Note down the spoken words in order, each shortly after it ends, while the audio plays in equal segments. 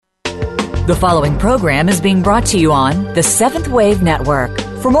The following program is being brought to you on the Seventh Wave Network.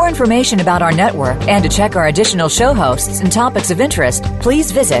 For more information about our network and to check our additional show hosts and topics of interest,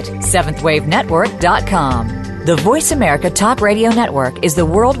 please visit seventhwavenetwork.com. The Voice America Talk Radio Network is the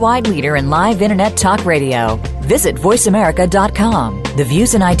worldwide leader in live Internet talk radio. Visit voiceamerica.com. The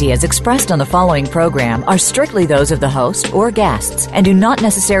views and ideas expressed on the following program are strictly those of the host or guests and do not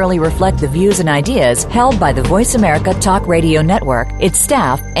necessarily reflect the views and ideas held by the Voice America Talk Radio Network, its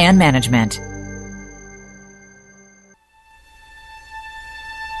staff, and management.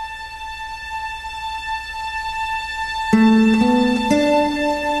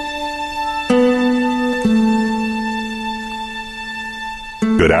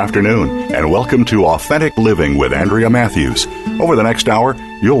 Good afternoon, and welcome to Authentic Living with Andrea Matthews. Over the next hour,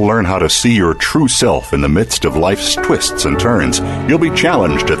 you'll learn how to see your true self in the midst of life's twists and turns. You'll be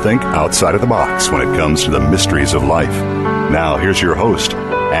challenged to think outside of the box when it comes to the mysteries of life. Now, here's your host,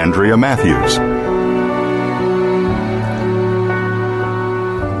 Andrea Matthews.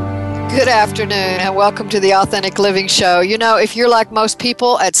 Good afternoon, and welcome to the Authentic Living Show. You know, if you're like most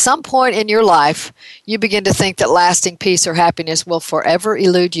people, at some point in your life, you begin to think that lasting peace or happiness will forever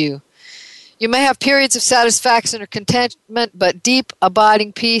elude you. You may have periods of satisfaction or contentment, but deep,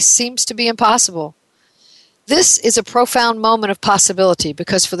 abiding peace seems to be impossible. This is a profound moment of possibility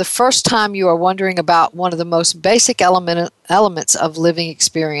because for the first time you are wondering about one of the most basic elements of living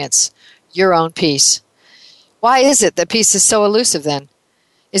experience, your own peace. Why is it that peace is so elusive then?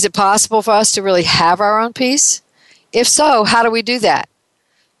 Is it possible for us to really have our own peace? If so, how do we do that?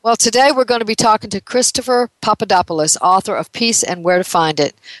 Well, today we're going to be talking to Christopher Papadopoulas, author of Peace and Where to Find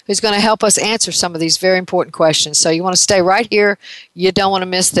It, who's going to help us answer some of these very important questions. So you want to stay right here. You don't want to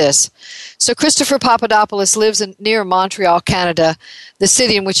miss this. So Christopher Papadopoulas lives near Montreal, Canada, the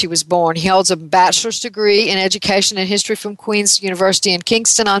city in which he was born. He holds a bachelor's degree in education and history from Queen's University in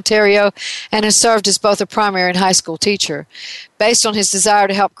Kingston, Ontario, and has served as both a primary and high school teacher. Based on his desire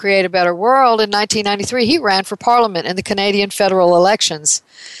to help create a better world, in 1993 he ran for Parliament in the Canadian federal elections.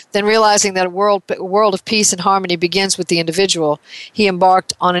 Then realizing that a world of peace and harmony begins with the individual, he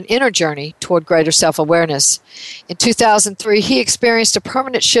embarked on an inner journey toward greater self-awareness. In 2003, he experienced a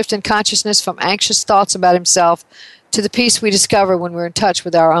permanent shift in consciousness from anxious thoughts about himself to the peace we discover when we're in touch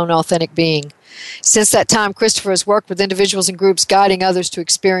with our own authentic being. Since that time, Christopher has worked with individuals and groups guiding others to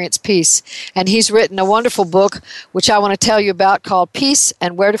experience peace. And he's written a wonderful book, which I want to tell you about, called Peace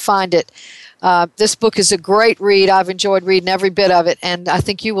and Where to Find It. This book is a great read. I've enjoyed reading every bit of it, and I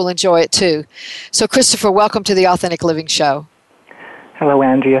think you will enjoy it too. So, Christopher, welcome to the Authentic Living Show. Hello,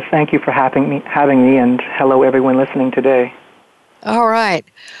 Andrea. Thank you for having me, and hello, everyone listening today. All right.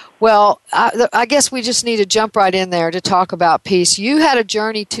 Well, I guess we just need to jump right in there to talk about peace. You had a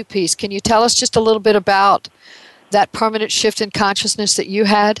journey to peace. Can you tell us just a little bit about that permanent shift in consciousness that you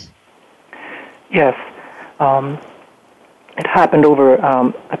had? Yes. It happened over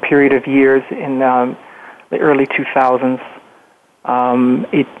a period of years in the early 2000s.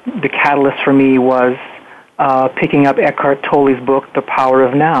 The catalyst for me was picking up Eckhart Tolle's book, The Power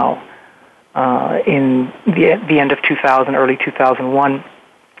of Now, in the end of 2000, early 2001.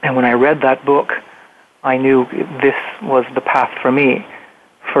 And when I read that book, I knew this was the path for me.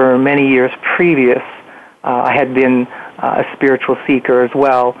 For many years previous, I had been a spiritual seeker as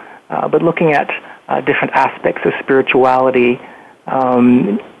well, but looking at different aspects of spirituality,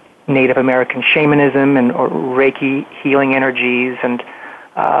 Native American shamanism and or Reiki healing energies and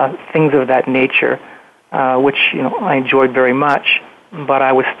things of that nature, which I enjoyed very much, but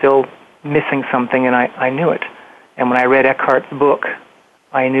I was still missing something, and I knew it. And when I read Eckhart's book,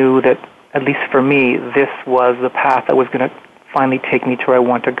 I knew that, at least for me, this was the path that was going to finally take me to where I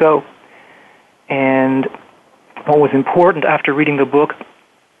want to go. And what was important after reading the book,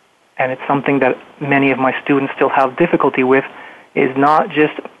 and it's something that many of my students still have difficulty with, is not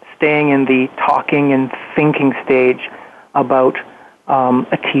just staying in the talking and thinking stage about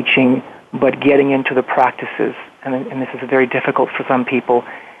a teaching, but getting into the practices. And this is very difficult for some people.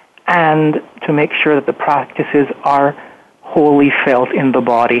 And to make sure that the practices are wholly felt in the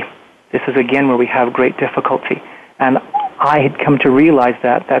body. This is, again, where we have great difficulty. And I had come to realize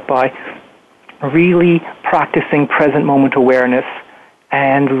that by really practicing present moment awareness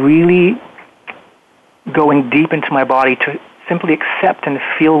and really going deep into my body to simply accept and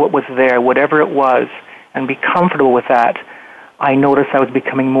feel what was there, whatever it was, and be comfortable with that, I noticed I was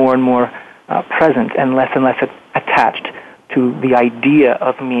becoming more and more present and less attached to the idea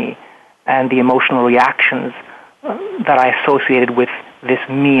of me and the emotional reactions that I associated with this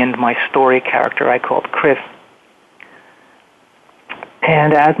me and my story character I called Chris.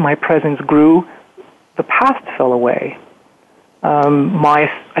 And as my presence grew, the past fell away.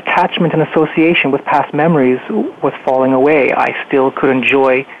 My attachment and association with past memories was falling away. I still could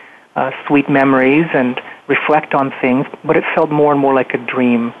enjoy sweet memories and reflect on things, but it felt more and more like a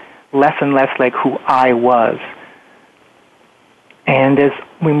dream, less and less like who I was. And as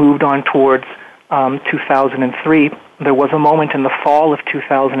we moved on towards 2003, there was a moment in the fall of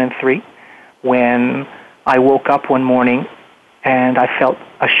 2003 when I woke up one morning and I felt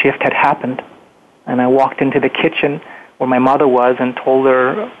a shift had happened. And I walked into the kitchen where my mother was and told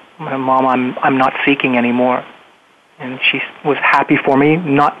her, "Mom, I'm not seeking anymore." And she was happy for me,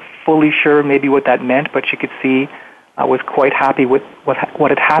 not fully sure maybe what that meant, but she could see I was quite happy with what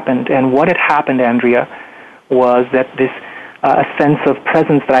had happened. And what had happened, Andrea, was that this a sense of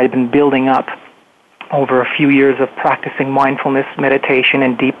presence that I had been building up over a few years of practicing mindfulness, meditation,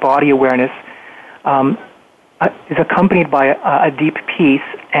 and deep body awareness is accompanied by a deep peace,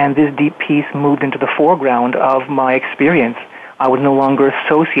 and this deep peace moved into the foreground of my experience. I was no longer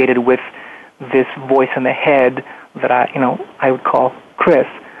associated with this voice in the head that I would call Chris.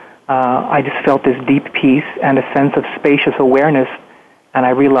 I just felt this deep peace and a sense of spacious awareness, and I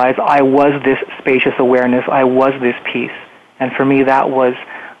realized I was this spacious awareness, I was this peace. And for me, that was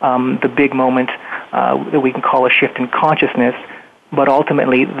the big moment that we can call a shift in consciousness, but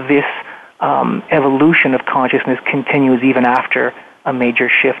ultimately this evolution of consciousness continues even after a major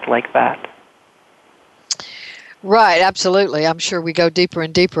shift like that. Right, absolutely. I'm sure we go deeper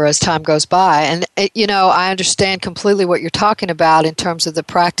and deeper as time goes by. And, I understand completely what you're talking about in terms of the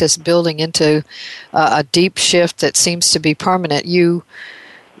practice building into a deep shift that seems to be permanent. You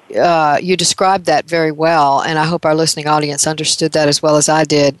described that very well, and I hope our listening audience understood that as well as I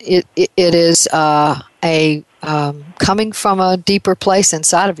did. It is a coming from a deeper place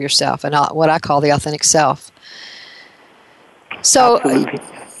inside of yourself, and what I call the authentic self. So, absolutely.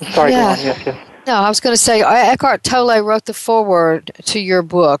 Sorry, yeah. go on. Yes. No, I was going to say Eckhart Tolle wrote the foreword to your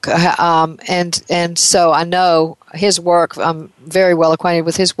book, and so I know his work. I'm very well acquainted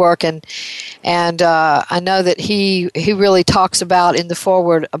with his work, and I know that he really talks about in the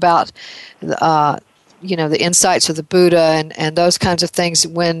foreword about the insights of the Buddha and those kinds of things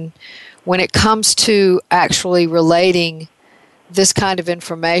when it comes to actually relating this kind of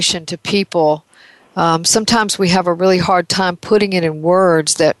information to people. Sometimes we have a really hard time putting it in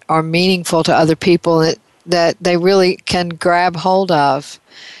words that are meaningful to other people that they really can grab hold of.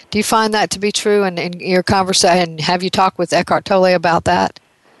 Do you find that to be true in your conversation? Have you talked with Eckhart Tolle about that?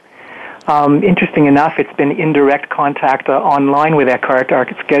 Interesting enough, it's been indirect contact online with Eckhart. Our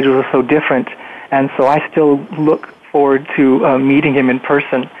schedules are so different, and so I still look forward to meeting him in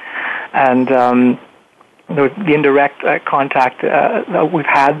person. And the indirect contact that we've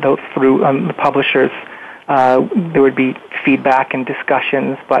had through the publishers, there would be feedback and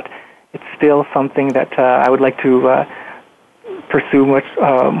discussions, but it's still something that I would like to pursue much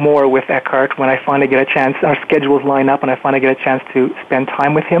more with Eckhart when I finally get a chance. Our schedules line up and I finally get a chance to spend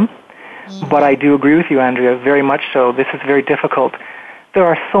time with him. Mm-hmm. But I do agree with you, Andrea, very much so. This is very difficult. There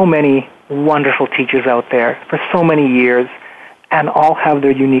are so many wonderful teachers out there for so many years, and all have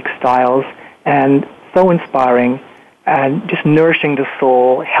their unique styles, and so inspiring and just nourishing the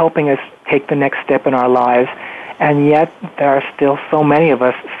soul, helping us take the next step in our lives. And yet there are still so many of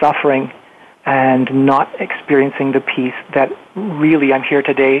us suffering and not experiencing the peace that really I'm here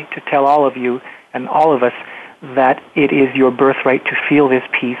today to tell all of you and all of us that it is your birthright to feel this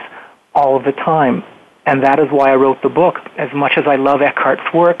peace all of the time. And that is why I wrote the book. As much as I love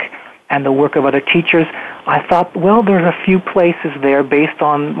Eckhart's work and the work of other teachers, I thought, well, there's a few places there based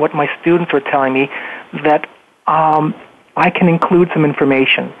on what my students were telling me that I can include some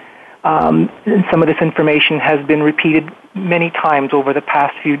information. And some of this information has been repeated many times over the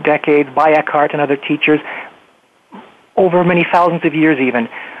past few decades by Eckhart and other teachers, over many thousands of years even.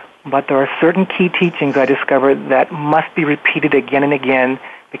 But there are certain key teachings I discovered that must be repeated again and again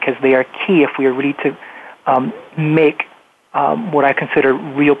because they are key if we are really to make what I consider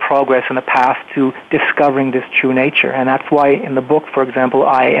real progress in the path to discovering this true nature. And that's why in the book, for example,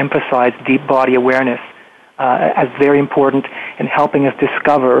 I emphasize deep body awareness as very important in helping us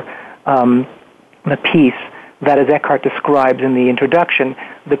discover the peace that, as Eckhart describes in the introduction,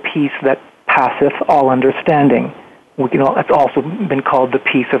 the peace that passeth all understanding. It's also been called the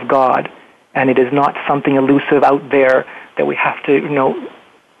peace of God. And it is not something elusive out there that we have to,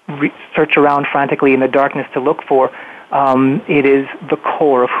 search around frantically in the darkness to look for. It is the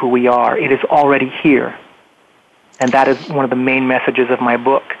core of who we are. It is already here. And that is one of the main messages of my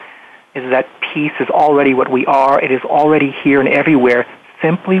book, is that peace is already what we are. It is already here and everywhere,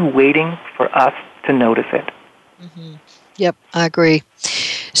 simply waiting for us to notice it. Mm-hmm. Yep, I agree.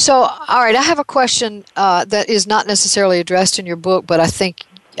 So, all right, I have a question that is not necessarily addressed in your book, but I think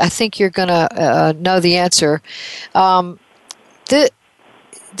I think you're going to know the answer.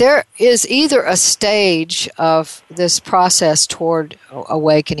 There is either a stage of this process toward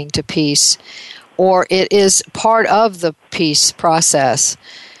awakening to peace, or it is part of the peace process.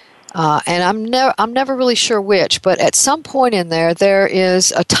 And I'm never really sure which, but at some point in there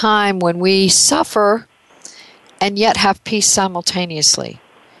is a time when we suffer and yet have peace simultaneously.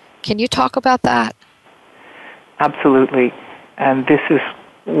 Can you talk about that? Absolutely. And this is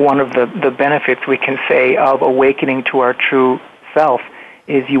one of the benefits we can say of awakening to our true self,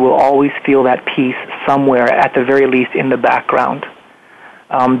 is you will always feel that peace somewhere, at the very least in the background.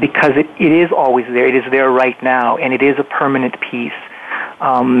 Because it is always there. It is there right now, and it is a permanent peace.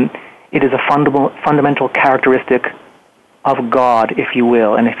 It is a fundamental characteristic of God, if you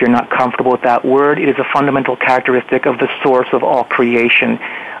will. And if you're not comfortable with that word, it is a fundamental characteristic of the source of all creation,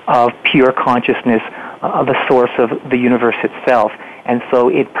 of pure consciousness, of the source of the universe itself. And so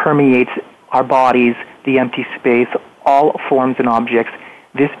it permeates our bodies, the empty space, all forms and objects.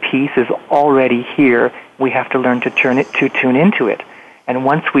 This peace is already here. We have to learn to tune into it. And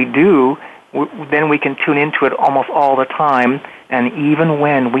once we do, then we can tune into it almost all the time. And even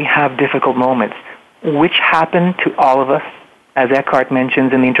when we have difficult moments, which happen to all of us, as Eckhart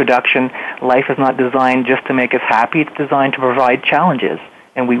mentions in the introduction, life is not designed just to make us happy. It's designed to provide challenges,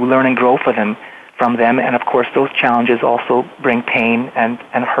 and we learn and grow from them. And of course, those challenges also bring pain and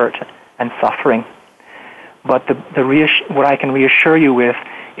hurt and suffering. But what I can reassure you with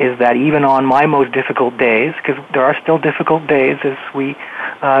is that even on my most difficult days, because there are still difficult days as we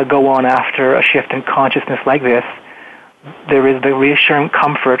go on after a shift in consciousness like this, there is the reassuring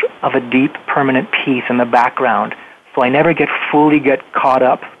comfort of a deep, permanent peace in the background. So I never fully get caught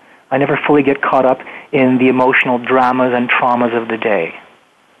up in the emotional dramas and traumas of the day.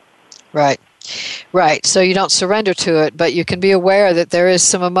 Right. So you don't surrender to it, but you can be aware that there is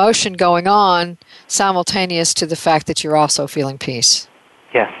some emotion going on simultaneous to the fact that you're also feeling peace.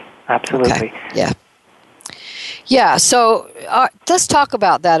 Yes, absolutely. Okay. Yeah, so let's talk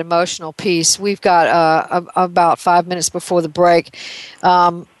about that emotional piece. We've got about 5 minutes before the break.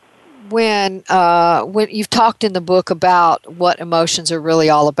 When you've talked in the book about what emotions are really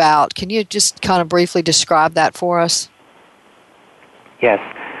all about, can you just kind of briefly describe that for us? Yes.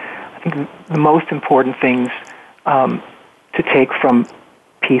 I think the most important things to take from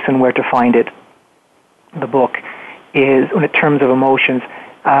Peace and Where to Find It, the book, is in terms of emotions,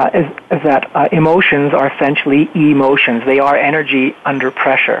 is that emotions are essentially emotions. They are energy under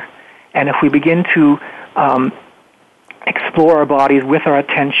pressure. And if we begin to explore our bodies with our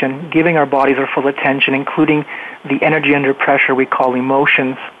attention, giving our bodies our full attention, including the energy under pressure we call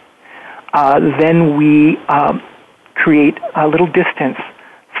emotions, then we create a little distance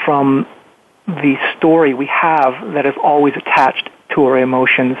from the story we have that is always attached to our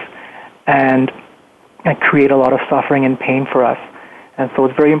emotions, and create a lot of suffering and pain for us. And so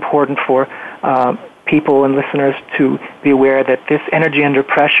it's very important for people and listeners to be aware that this energy under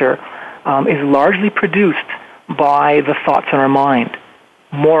pressure is largely produced by the thoughts in our mind.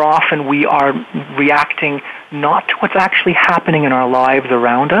 More often we are reacting not to what's actually happening in our lives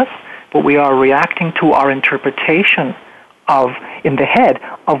around us, but we are reacting to our interpretation in the head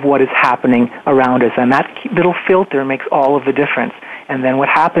of what is happening around us. And that little filter makes all of the difference. And then what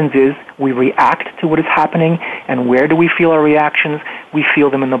happens is we react to what is happening, and where do we feel our reactions? We feel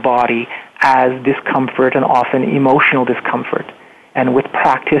them in the body as discomfort, and often emotional discomfort. And with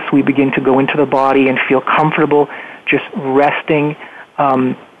practice, we begin to go into the body and feel comfortable just resting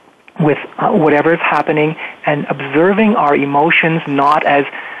with whatever is happening and observing our emotions not as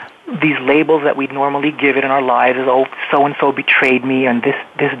these labels that we'd normally give it in our lives, as, oh, so-and-so betrayed me, and this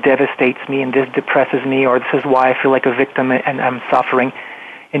devastates me, and this depresses me, or this is why I feel like a victim and I'm suffering.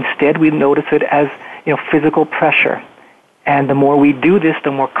 Instead, we notice it as physical pressure. And the more we do this,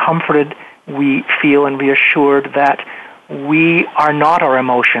 the more comforted we feel and reassured that we are not our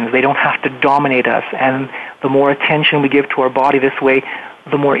emotions. They don't have to dominate us. And the more attention we give to our body this way,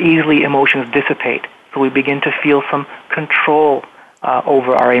 the more easily emotions dissipate. So we begin to feel some control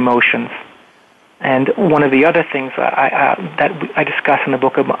over our emotions. And one of the other things that I discuss in the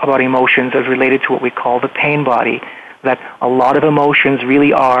book about emotions is related to what we call the pain body, that a lot of emotions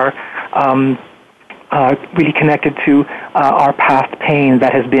really are really connected to our past pain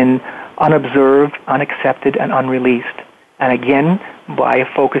that has been unobserved, unaccepted, and unreleased. And again, by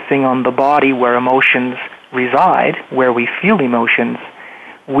focusing on the body where emotions reside, where we feel emotions,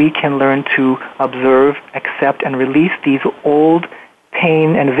 we can learn to observe, accept, and release these old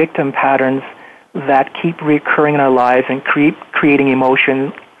pain and victim patterns that keep recurring in our lives and creating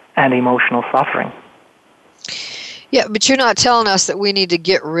emotion and emotional suffering. Yeah, but you're not telling us that we need to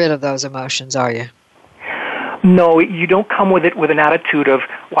get rid of those emotions, are you? No, you don't come with it with an attitude of,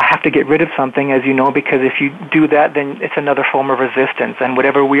 well, I have to get rid of something, as you know, because if you do that, then it's another form of resistance. And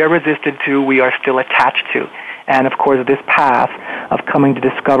whatever we are resisted to, we are still attached to. And, of course, this path of coming to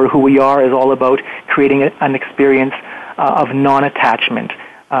discover who we are is all about creating an experience of non-attachment.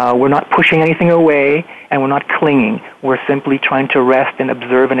 We're not pushing anything away, and we're not clinging. We're simply trying to rest and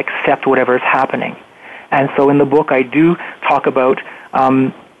observe and accept whatever is happening. And so in the book, I do talk about,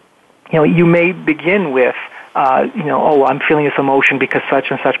 you may begin with, I'm feeling this emotion because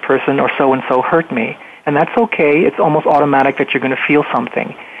such and such person or so hurt me. And that's okay. It's almost automatic that you're going to feel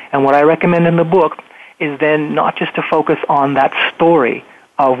something. And what I recommend in the book is then not just to focus on that story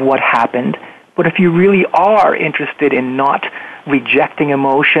of what happened, but if you really are interested in not rejecting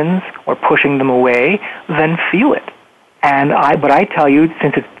emotions or pushing them away, then feel it. But I tell you,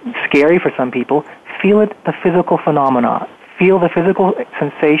 since it's scary for some people, feel it, the physical phenomena. Feel the physical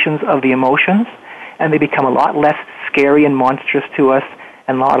sensations of the emotions, and they become a lot less scary and monstrous to us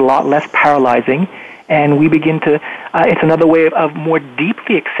and a lot less paralyzing. And we begin to, it's another way of more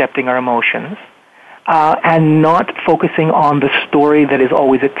deeply accepting our emotions and not focusing on the story that is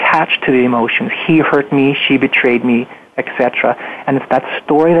always attached to the emotions. He hurt me, she betrayed me, etc. And it's that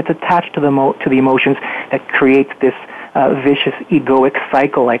story that's attached to the emotions that creates this vicious egoic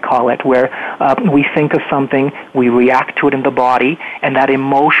cycle, I call it, where we think of something, we react to it in the body, and that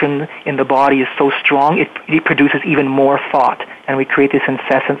emotion in the body is so strong, it produces even more thought. And we create this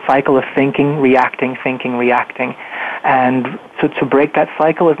incessant cycle of thinking, reacting. And so to break that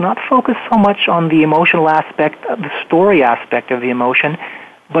cycle is not focus so much on the emotional aspect, the story aspect of the emotion,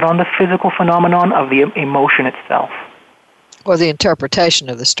 but on the physical phenomenon of the emotion itself. Or the interpretation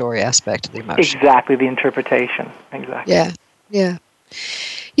of the story aspect of the emotion. Exactly, the interpretation. Exactly.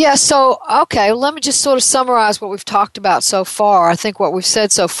 Yeah, so, okay, let me just sort of summarize what we've talked about so far. I think what we've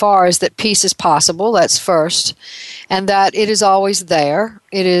said so far is that peace is possible, that's first, and that it is always there.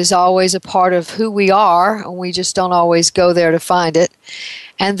 It is always a part of who we are, and we just don't always go there to find it.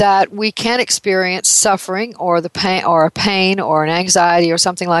 And that we can experience suffering or the pain or a pain or an anxiety or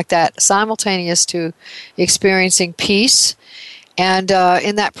something like that simultaneous to experiencing peace. And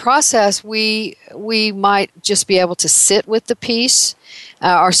in that process, we might just be able to sit with the peace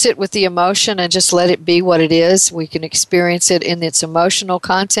or sit with the emotion and just let it be what it is. We can experience it in its emotional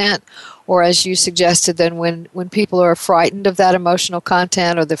content, or as you suggested, then when people are frightened of that emotional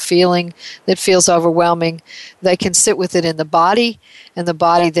content or the feeling that feels overwhelming, they can sit with it in the body, and the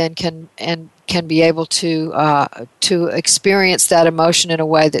body then can be able to experience that emotion in a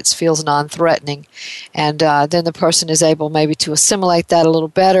way that feels non-threatening, and then the person is able maybe to assimilate that a little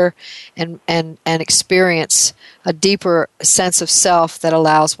better and experience a deeper sense of self that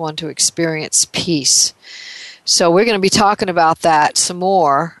allows one to experience peace. So we're going to be talking about that some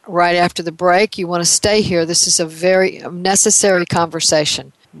more right after the break. You want to stay here. This is a very necessary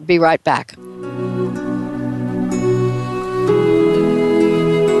conversation. Be right back.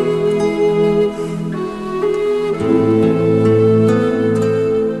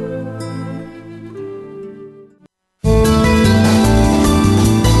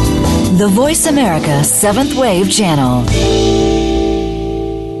 The Voice America 7th Wave Channel.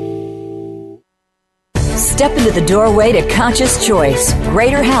 Step into the doorway to conscious choice,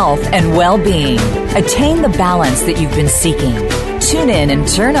 greater health, and well-being. Attain the balance that you've been seeking. Tune in and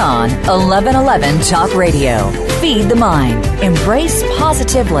turn on 1111 Talk Radio. Feed the mind. Embrace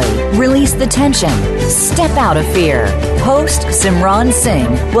positively. Release the tension. Step out of fear. Host Simran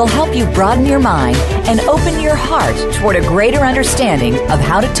Singh will help you broaden your mind and open your heart toward a greater understanding of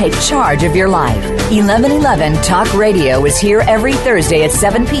how to take charge of your life. 1111 Talk Radio is here every Thursday at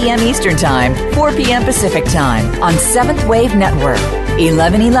 7 p.m. Eastern Time, 4 p.m. Pacific Time on 7th Wave Network.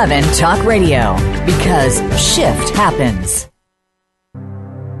 1111 Talk Radio, because shift happens.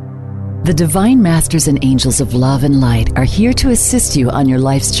 The Divine Masters and Angels of Love and Light are here to assist you on your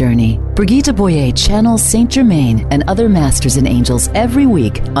life's journey. Brigitte Boyer channels Saint Germain and other Masters and Angels every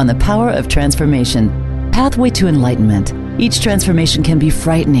week on the power of transformation. Pathway to Enlightenment. Each transformation can be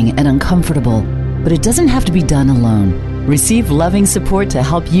frightening and uncomfortable, but it doesn't have to be done alone. Receive loving support to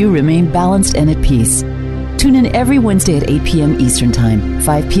help you remain balanced and at peace. Tune in every Wednesday at 8 p.m. Eastern Time,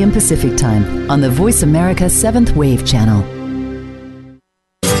 5 p.m. Pacific Time on the Voice America 7th Wave Channel.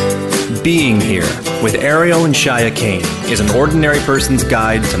 Being Here with Ariel and Shia Kane is an ordinary person's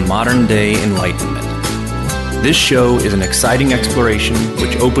guide to modern-day enlightenment. This show is an exciting exploration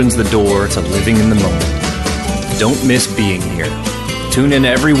which opens the door to living in the moment. Don't miss Being Here. Tune in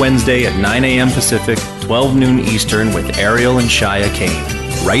every Wednesday at 9 a.m. Pacific, 12 noon Eastern with Ariel and Shia Kane,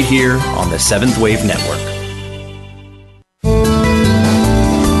 right here on the 7th Wave Network.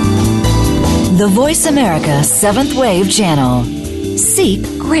 the Voice America 7th Wave Channel. Seek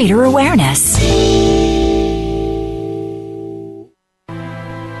greater awareness.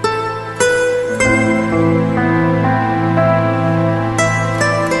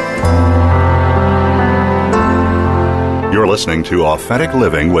 You're listening to Authentic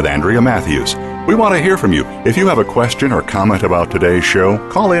Living with Andrea Matthews. We want to hear from you. If you have a question or comment about today's show,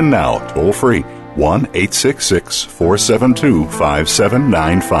 call in now, toll free,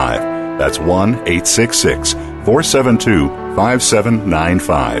 1-866-472-5795. That's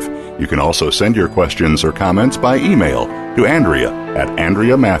 1-866-472-5795. You can also send your questions or comments by email to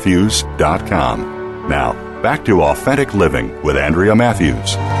Andrea@AndreaMatthews.com. Now, back to Authentic Living with Andrea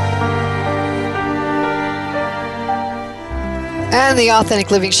Matthews. And the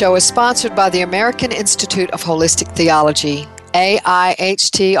Authentic Living Show is sponsored by the American Institute of Holistic Theology.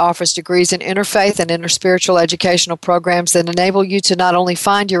 AIHT offers degrees in interfaith and interspiritual educational programs that enable you to not only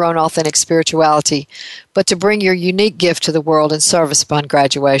find your own authentic spirituality, but to bring your unique gift to the world in service upon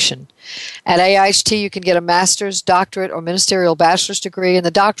graduation. At AIHT, you can get a master's, doctorate, or ministerial bachelor's degree, and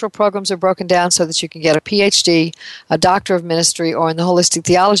the doctoral programs are broken down so that you can get a PhD, a Doctor of Ministry, or in the Holistic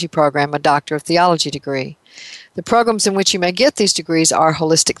Theology program, a Doctor of Theology degree. The programs in which you may get these degrees are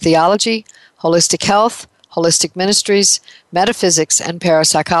Holistic Theology, Holistic Health, Holistic Ministries, Metaphysics, and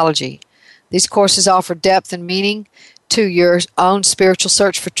Parapsychology. These courses offer depth and meaning to your own spiritual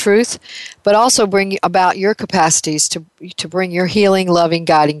search for truth, but also bring about your capacities to bring your healing, loving,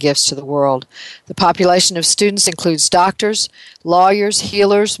 guiding gifts to the world. The population of students includes doctors, lawyers,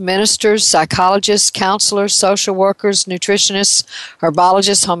 healers, ministers, psychologists, counselors, social workers, nutritionists,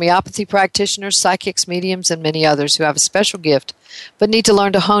 herbologists, homeopathy practitioners, psychics, mediums, and many others who have a special gift but need to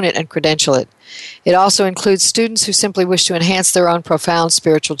learn to hone it and credential it. It also includes students who simply wish to enhance their own profound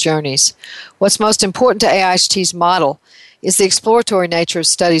spiritual journeys. What's most important to AIHT's model is the exploratory nature of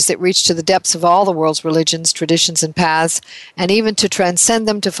studies that reach to the depths of all the world's religions, traditions, and paths, and even to transcend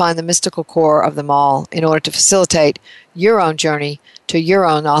them to find the mystical core of them all in order to facilitate your own journey to your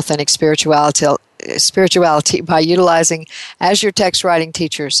own authentic spirituality by utilizing, as your text writing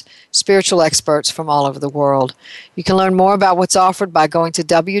teachers, spiritual experts from all over the world. You can learn more about what's offered by going to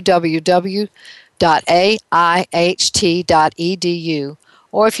www.aiht.edu,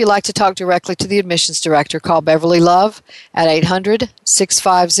 or if you'd like to talk directly to the admissions director, call Beverly Love at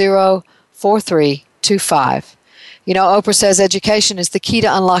 800-650-4325. You know, Oprah says education is the key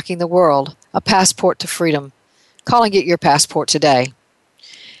to unlocking the world, a passport to freedom. Call and get your passport today.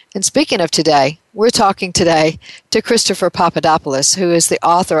 And speaking of today, we're talking today to Christopher Papadopoulas, who is the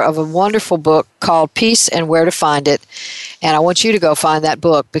author of a wonderful book called Peace and Where to Find It. And I want you to go find that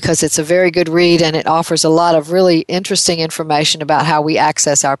book because it's a very good read and it offers a lot of really interesting information about how we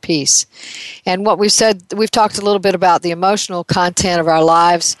access our peace. And what we've said, we've talked a little bit about the emotional content of our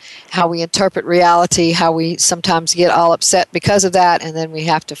lives, how we interpret reality, how we sometimes get all upset because of that, and then we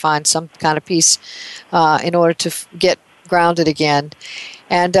have to find some kind of peace in order to get grounded again.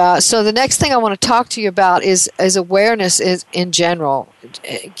 And so the next thing I want to talk to you about is awareness in general.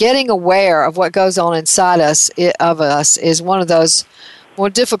 Getting aware of what goes on inside us is one of those more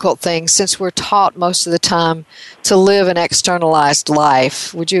difficult things since we're taught most of the time to live an externalized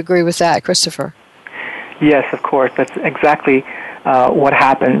life. Would you agree with that, Christopher? Yes, of course. That's exactly what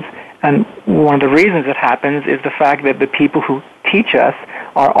happens. And one of the reasons it happens is the fact that the people who teach us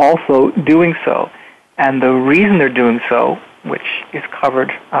are also doing so. And the reason they're doing so, which is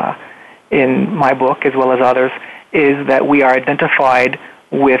covered in my book as well as others, is that we are identified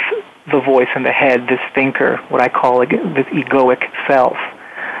with the voice in the head, this thinker, what I call this egoic self.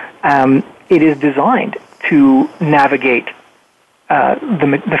 It is designed to navigate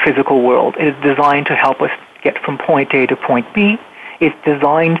the physical world. It is designed to help us get from point A to point B. It's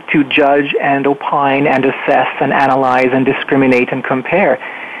designed to judge and opine and assess and analyze and discriminate and compare.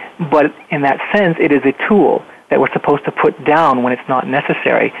 But in that sense, it is a tool that we're supposed to put down when it's not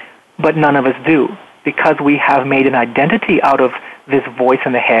necessary, but none of us do, because we have made an identity out of this voice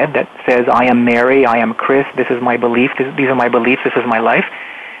in the head that says, I am Mary, I am Chris, this is my belief, these are my beliefs, this is my life.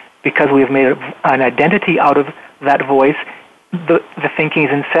 Because we have made an identity out of that voice, the thinking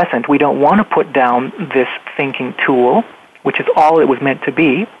is incessant. We don't want to put down this thinking tool, which is all it was meant to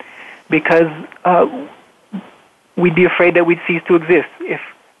be, because we'd be afraid that we'd cease to exist if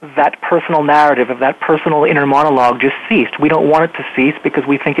that personal narrative, if that personal inner monologue just ceased. We don't want it to cease because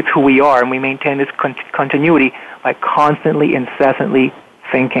we think it's who we are, and we maintain this continuity by constantly, incessantly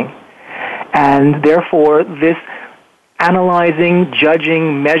thinking. And therefore, this analyzing,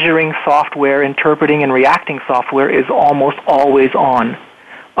 judging, measuring software, interpreting, and reacting software is almost always on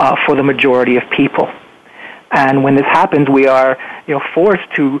for the majority of people. And when this happens, we are, forced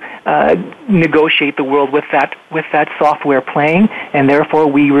to negotiate the world with that software playing, and therefore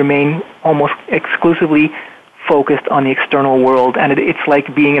we remain almost exclusively focused on the external world. And it's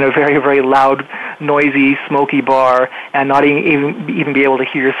like being in a very, very loud, noisy, smoky bar and not even be able to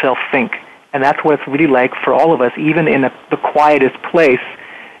hear yourself think. And that's what it's really like for all of us, even in the quietest place.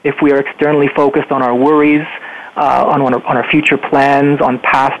 If we are externally focused on our worries, on our future plans, on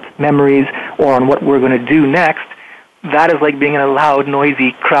past memories, or on what we're going to do next, that is like being in a loud,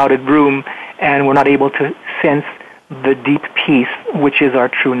 noisy, crowded room, and we're not able to sense the deep peace, which is our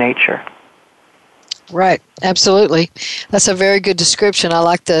true nature. Right, absolutely. That's a very good description. I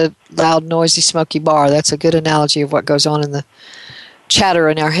like the loud, noisy, smoky bar. That's a good analogy of what goes on in the chatter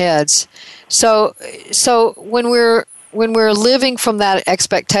in our heads. So when we're living from that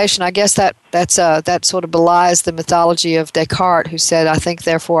expectation, I guess that sort of belies the mythology of Descartes, who said, "I think,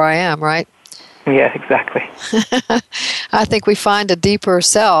 therefore I am," right? Yeah, exactly. I think we find a deeper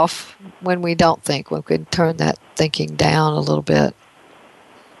self when we don't think, when we can turn that thinking down a little bit.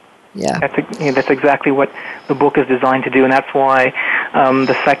 Yeah. That's exactly what the book is designed to do, and that's why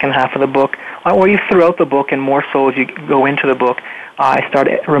the second half of the book, or throughout the book, and more so as you go into the book, I start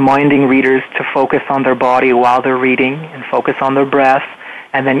reminding readers to focus on their body while they're reading and focus on their breath,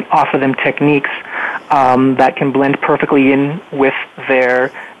 and then offer them techniques that can blend perfectly in with their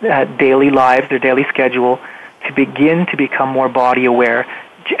daily lives, their daily schedule, to begin to become more body aware.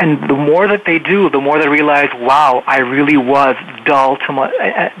 And the more that they do, the more they realize, wow, I really was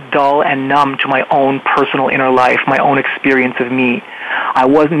dull and numb to my own personal inner life, my own experience of me. I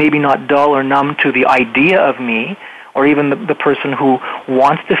was maybe not dull or numb to the idea of me, or even the person who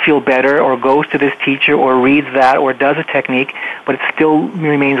wants to feel better or goes to this teacher or reads that or does a technique, but it still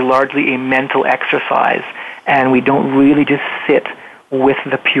remains largely a mental exercise. And we don't really just sit with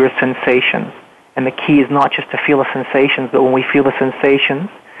the pure sensations. And the key is not just to feel the sensations, but when we feel the sensations,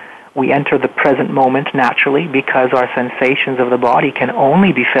 we enter the present moment naturally, because our sensations of the body can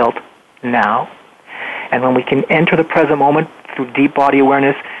only be felt now. And when we can enter the present moment through deep body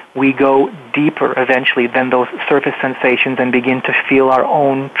awareness, we go deeper eventually than those surface sensations and begin to feel our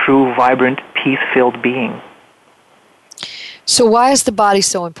own true, vibrant, peace-filled being. So why is the body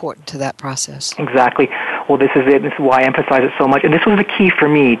so important to that process? Exactly. Well, this is it. This is why I emphasize it so much. And this was the key for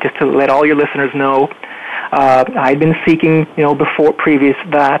me, just to let all your listeners know. I'd been seeking, previous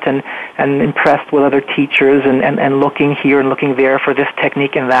that, and impressed with other teachers, and looking here and looking there for this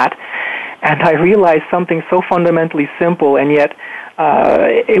technique and that. And I realized something so fundamentally simple, and yet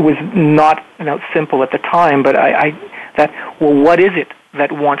it was not simple at the time, but what is it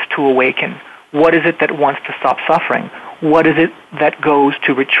that wants to awaken? What is it that wants to stop suffering? What is it that goes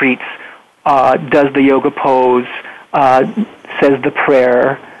to retreats, does the yoga pose, says the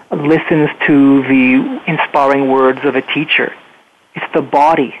prayer, listens to the inspiring words of a teacher? It's the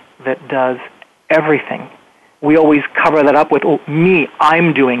body that does everything. We always cover that up with, me,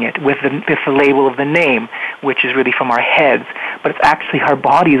 I'm doing it, with the label of the name, which is really from our heads. But it's actually our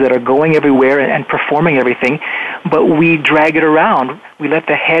bodies that are going everywhere and performing everything, but we drag it around. We let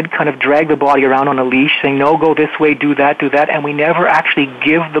the head kind of drag the body around on a leash, saying, no, go this way, do that, and we never actually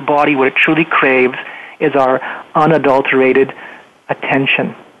give the body what it truly craves, is our unadulterated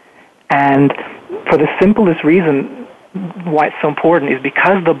attention. And for the simplest reason why it's so important is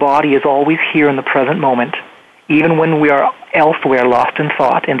because the body is always here in the present moment, even when we are elsewhere, lost in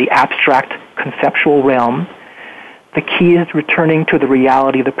thought, in the abstract conceptual realm. The key is returning to the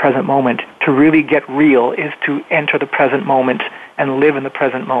reality of the present moment. To really get real is to enter the present moment and live in the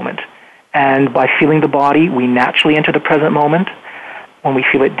present moment. And by feeling the body, we naturally enter the present moment. When we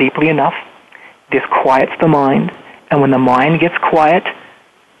feel it deeply enough, this quiets the mind. And when the mind gets quiet,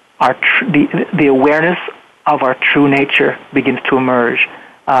 the awareness of our true nature begins to emerge.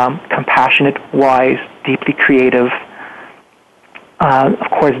 Compassionate, wise, deeply creative,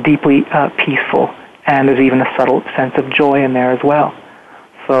 of course deeply peaceful, and there's even a subtle sense of joy in there as well.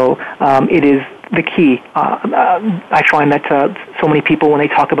 So it is the key. I find that so many people, when they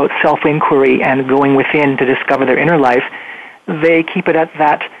talk about self-inquiry and going within to discover their inner life, they keep it at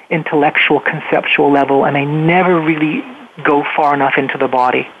that intellectual, conceptual level, and they never really go far enough into the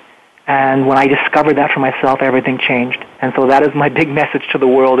body. And when I discovered that for myself, everything changed. And so that is my big message to the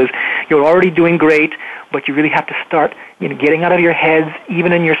world: is you're already doing great, but you really have to start getting out of your heads,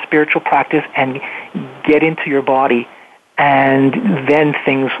 even in your spiritual practice, and get into your body. And then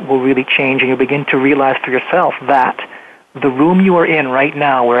things will really change, and you'll begin to realize for yourself that the room you are in right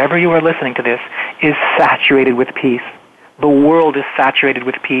now, wherever you are listening to this, is saturated with peace. The world is saturated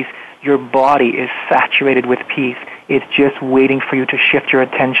with peace. Your body is saturated with peace. It's just waiting for you to shift your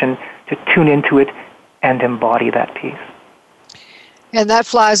attention, to tune into it, and embody that peace. And that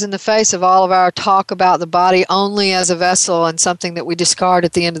flies in the face of all of our talk about the body only as a vessel and something that we discard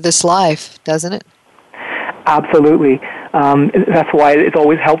at the end of this life, doesn't it? Absolutely. That's why it's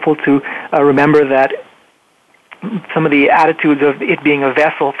always helpful to remember that some of the attitudes of it being a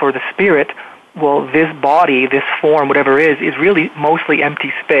vessel for the spirit, well, this body, this form, whatever it is really mostly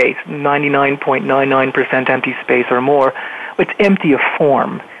empty space, 99.99% empty space or more. It's empty of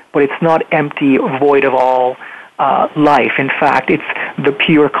form, but it's not empty, void of all life. In fact, it's the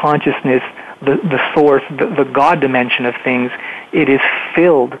pure consciousness, the source, the God dimension of things. It is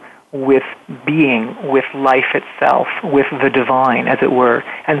filled with being, with life itself, with the divine, as it were.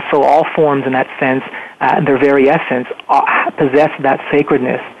 And so all forms in that sense, their very essence, possess that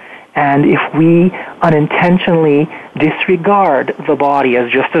sacredness. And if we unintentionally disregard the body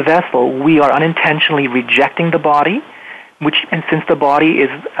as just a vessel, we are unintentionally rejecting the body, and since the body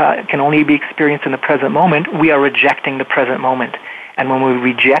can only be experienced in the present moment, we are rejecting the present moment. And when we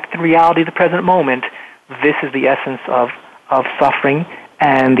reject the reality of the present moment, this is the essence of suffering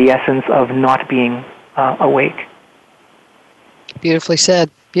and the essence of not being awake. Beautifully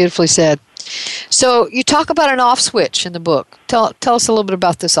said. Beautifully said. So you talk about an off switch in the book. Tell us a little bit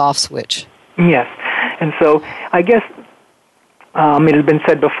about this off switch. Yes. And so I guess it has been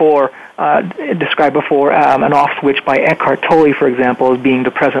said before, described before, an off switch by Eckhart Tolle, for example, as being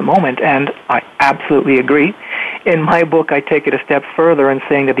the present moment, and I absolutely agree. In my book, I take it a step further in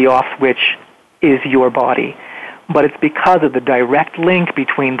saying that the off switch is your body, but it's because of the direct link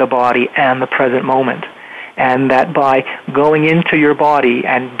between the body and the present moment. And that by going into your body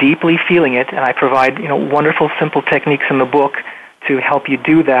and deeply feeling it, and I provide wonderful, simple techniques in the book to help you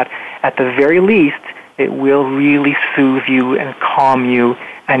do that, at the very least, it will really soothe you and calm you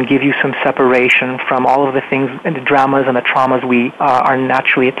and give you some separation from all of the things and the dramas and the traumas we are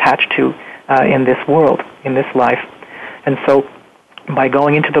naturally attached to in this world, in this life. And so by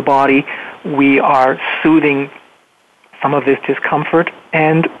going into the body, we are soothing some of this discomfort,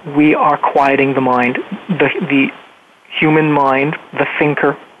 and we are quieting the mind. The human mind, the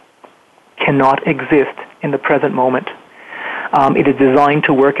thinker, cannot exist in the present moment. It is designed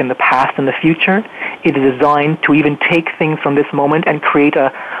to work in the past and the future. It is designed to even take things from this moment and create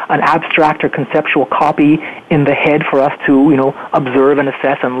an abstract or conceptual copy in the head for us to, observe and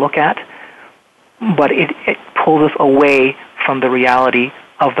assess and look at. But it pulls us away from the reality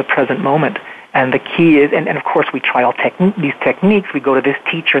of the present moment. And the key is, and of course we try all these techniques. We go to this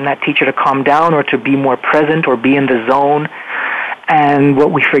teacher and that teacher to calm down or to be more present or be in the zone. And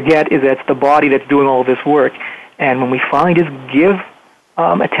what we forget is that it's the body that's doing all this work. And when we finally just give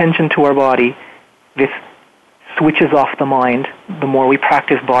attention to our body, this switches off the mind the more we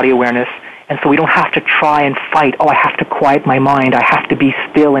practice body awareness. And so we don't have to try and fight, I have to quiet my mind, I have to be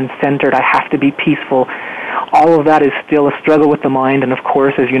still and centered, I have to be peaceful. All of that is still a struggle with the mind, and of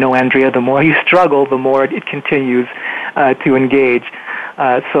course, as you know, Andrea, the more you struggle, the more it continues to engage.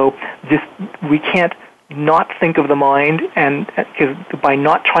 So we can't not think of the mind, and because by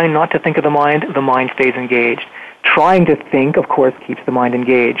trying not to think of the mind stays engaged. Trying to think, of course, keeps the mind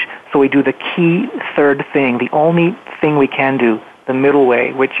engaged. So we do the key third thing, the only thing we can do, the middle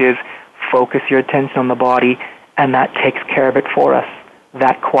way, which is focus your attention on the body, and that takes care of it for us.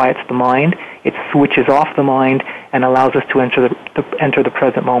 That quiets the mind. It switches off the mind and allows us to enter the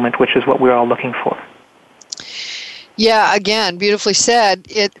present moment, which is what we're all looking for. Yeah, again, beautifully said.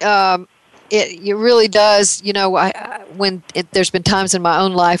 It really does. There's been times in my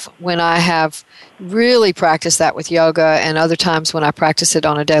own life when I have really practiced that with yoga, and other times when I practice it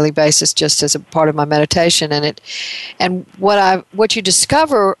on a daily basis, just as a part of my meditation. And what you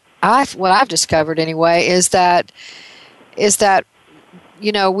discover, what I've discovered anyway, is that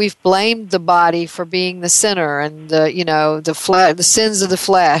we've blamed the body for being the sinner, and the sins of the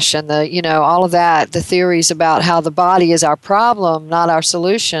flesh, and all of that, the theories about how the body is our problem, not our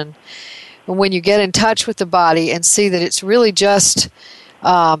solution. And when you get in touch with the body and see that it's really just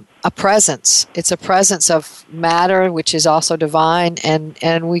a presence, it's a presence of matter, which is also divine,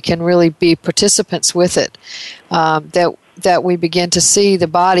 and we can really be participants with it, that we begin to see the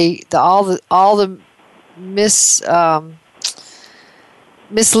body, all the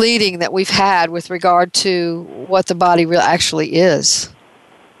misleading that we've had with regard to what the body actually is.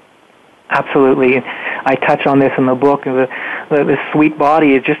 Absolutely. I touch on this in the book. The sweet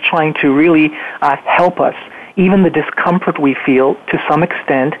body is just trying to really help us. Even the discomfort we feel, to some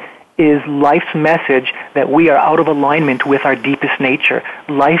extent, is life's message that we are out of alignment with our deepest nature.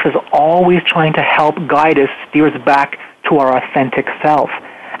 Life is always trying to help guide us, steer us back to our authentic self.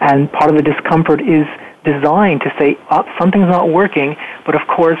 And part of the discomfort is designed to say, something's not working, but of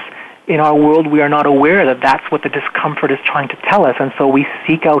course, in our world, we are not aware that that's what the discomfort is trying to tell us, and so we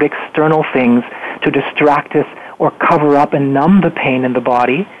seek out external things to distract us or cover up and numb the pain in the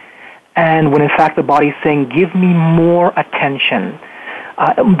body, and when in fact the body's saying, give me more attention.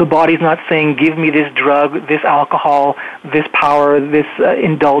 The body's not saying, give me this drug, this alcohol, this power, this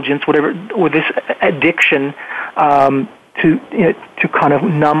indulgence, whatever, or this addiction, to kind of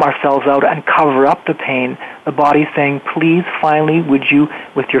numb ourselves out and cover up the pain. The body's saying, please, finally, would you,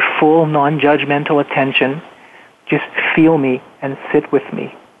 with your full non-judgmental attention, just feel me and sit with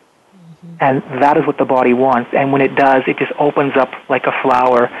me. Mm-hmm. And that is what the body wants. And when it does, it just opens up like a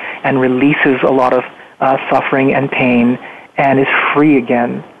flower and releases a lot of suffering and pain and is free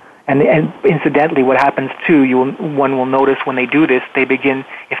again. And incidentally, what happens too, one will notice when they do this, they begin,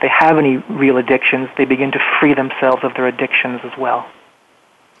 if they have any real addictions, they begin to free themselves of their addictions as well.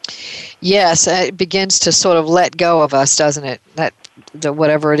 Yes, it begins to sort of let go of us, doesn't it? That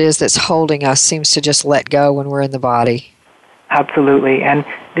whatever it is that's holding us seems to just let go when we're in the body. Absolutely, and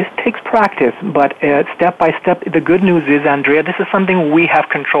this takes practice, but step by step, the good news is, Andrea, this is something we have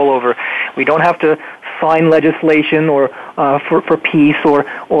control over. We don't have to sign legislation or for peace or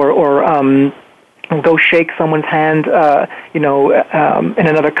go shake someone's hand, in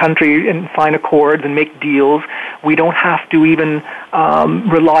another country and sign accords and make deals. We don't have to even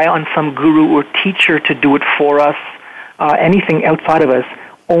rely on some guru or teacher to do it for us, anything outside of us.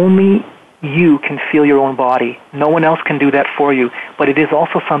 Only you can feel your own body. No one else can do that for you, but it is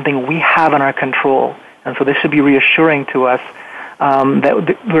also something we have in our control. And so this should be reassuring to us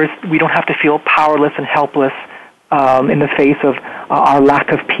that we don't have to feel powerless and helpless in the face of our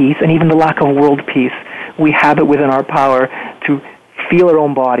lack of peace and even the lack of world peace. We have it within our power to feel our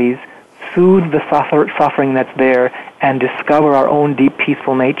own bodies, soothe the suffering that's there, and discover our own deep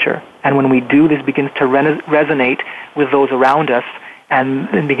peaceful nature. And when we do, this begins to resonate with those around us, and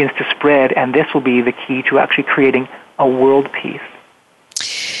then begins to spread, and this will be the key to actually creating a world peace.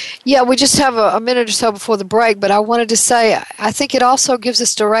 Yeah, we just have a minute or so before the break, but I wanted to say, I think it also gives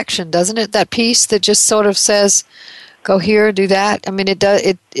us direction, doesn't it? That peace that just sort of says, go here, do that. I mean, it does.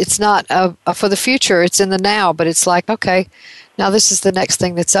 It's not for the future, it's in the now, but it's like, okay, now this is the next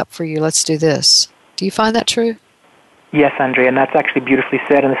thing that's up for you, let's do this. Do you find that true? Yes, Andrea, and that's actually beautifully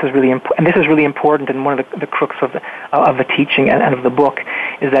said, and this is really important. And one of the crux of the teaching and of the book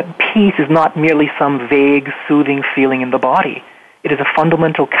is that peace is not merely some vague, soothing feeling in the body. It is a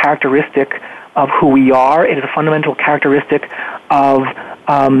fundamental characteristic of who we are. It is a fundamental characteristic of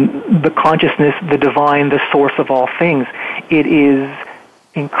the consciousness, the divine, the source of all things. It is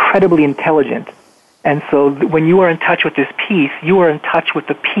incredibly intelligent, and so when you are in touch with this peace, you are in touch with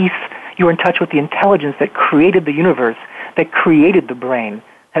the peace. You are in touch with the intelligence that created the universe, that created the brain.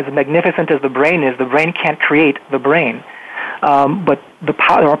 As magnificent as the brain is, the brain can't create the brain. But there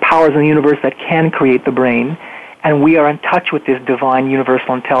are powers in the universe that can create the brain, and we are in touch with this divine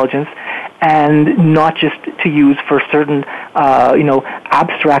universal intelligence, and not just to use for certain,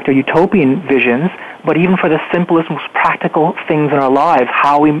 abstract or utopian visions, but even for the simplest, most practical things in our lives,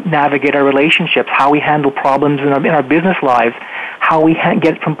 how we navigate our relationships, how we handle problems in our business lives, how we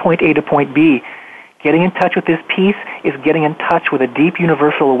get from point A to point B. Getting in touch with this peace is getting in touch with a deep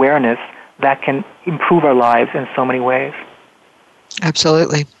universal awareness that can improve our lives in so many ways.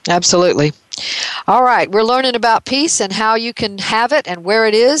 Absolutely. Absolutely. All right. We're learning about peace and how you can have it and where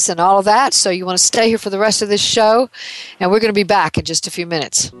it is and all of that. So you want to stay here for the rest of this show, and we're going to be back in just a few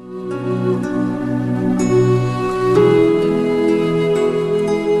minutes.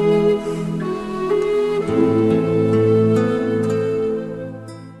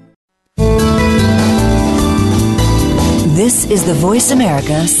 This is the Voice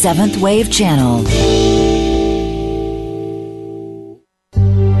America 7th Wave Channel.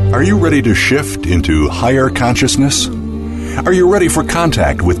 Are you ready to shift into higher consciousness? Are you ready for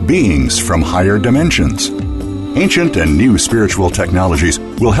contact with beings from higher dimensions? Ancient and new spiritual technologies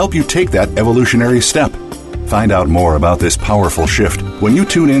will help you take that evolutionary step. Find out more about this powerful shift when you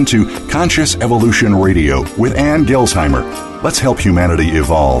tune into Conscious Evolution Radio with Ann Gilsheimer. Let's help humanity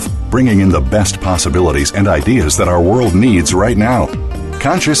evolve, bringing in the best possibilities and ideas that our world needs right now.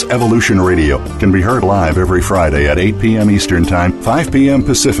 Conscious Evolution Radio can be heard live every Friday at 8 p.m. Eastern Time, 5 p.m.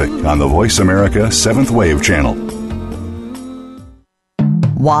 Pacific on the Voice America 7th Wave Channel.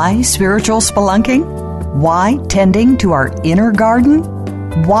 Why spiritual spelunking? Why tending to our inner garden?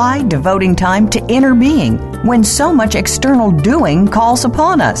 Why devoting time to inner being when so much external doing calls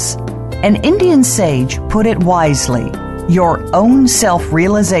upon us? An Indian sage put it wisely. Your own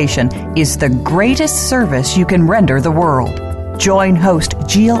self-realization is the greatest service you can render the world. Join host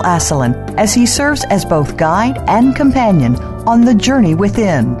Gilles Asselin as he serves as both guide and companion on the journey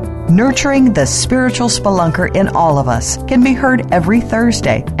within. Nurturing the spiritual spelunker in all of us can be heard every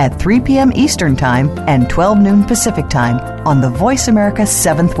Thursday at 3 p.m. Eastern Time and 12 noon Pacific Time on the Voice America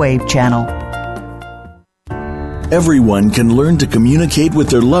 7th Wave channel. Everyone can learn to communicate with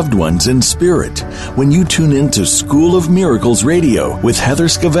their loved ones in spirit. When you tune in to School of Miracles Radio with Heather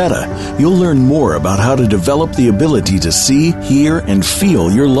Scavetta, you'll learn more about how to develop the ability to see, hear, and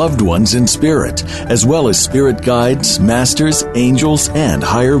feel your loved ones in spirit, as well as spirit guides, masters, angels, and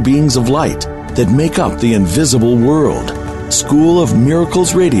higher beings of light that make up the invisible world. School of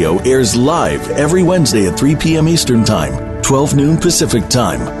Miracles Radio airs live every Wednesday at 3 p.m. Eastern Time, 12 noon Pacific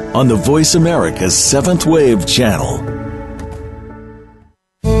Time, on the Voice America 7th Wave channel.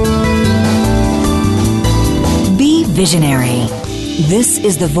 Be visionary. This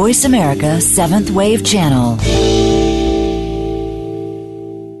is the Voice America 7th Wave channel.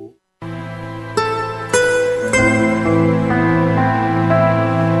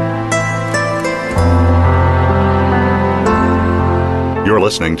 You're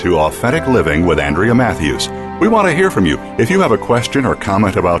listening to Authentic Living with Andrea Matthews. We want to hear from you. If you have a question or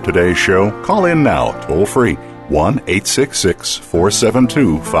comment about today's show, call in now, toll free,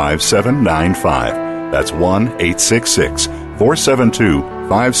 1-866-472-5795. That's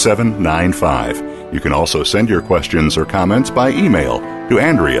 1-866-472-5795. You can also send your questions or comments by email to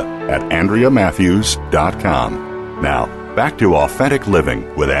Andrea@AndreaMatthews.com. Now, back to Authentic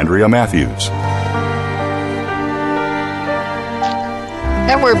Living with Andrea Matthews.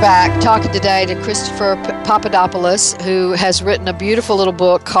 And we're back talking today to Christopher Papadopoulas, who has written a beautiful little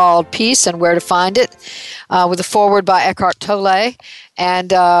book called Peace and Where to Find It, with a foreword by Eckhart Tolle. And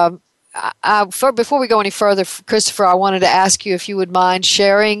before we go any further, Christopher, I wanted to ask you if you would mind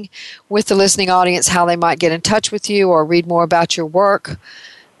sharing with the listening audience how they might get in touch with you or read more about your work.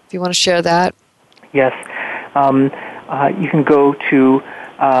 If you want to share that. Yes. You can go to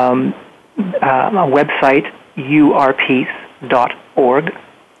a website, urpeace.org,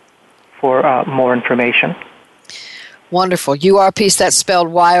 for more information. Wonderful. URPeace, that's spelled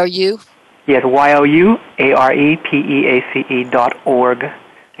Y-O-U? Yes, YOUAREPEACE.org.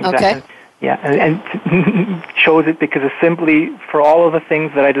 Exactly. Okay. Yeah, and chose it because it's simply, for all of the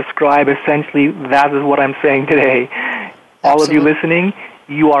things that I describe, essentially that is what I'm saying today. Absolutely. All of you listening,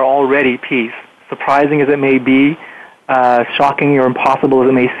 you are already peace. Surprising as it may be, shocking or impossible as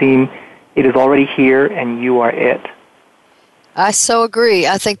it may seem, it is already here and you are it. I so agree.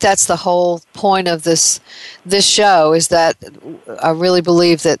 I think that's the whole point of this show, is that I really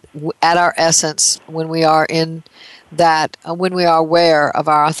believe that at our essence, when we are in that, when we are aware of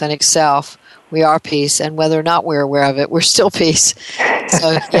our authentic self, we are peace, and whether or not we're aware of it, we're still peace.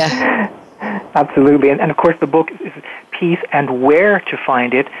 So, yeah. Absolutely. And of course, the book is Peace and Where to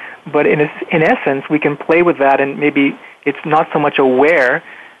Find It, but in essence, we can play with that, and maybe it's not so much a where,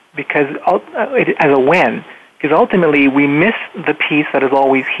 because as a when. Because ultimately, we miss the peace that is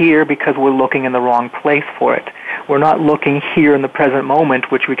always here because we're looking in the wrong place for it. We're not looking here in the present moment,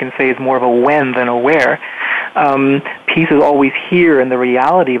 which we can say is more of a when than a where. Peace is always here in the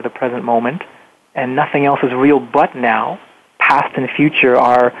reality of the present moment, and nothing else is real but now. Past and future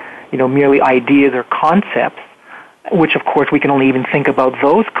are, merely ideas or concepts, which, of course, we can only even think about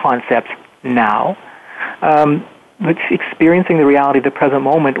those concepts now. But experiencing the reality of the present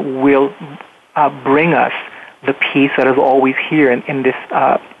moment will bring us the peace that is always here in this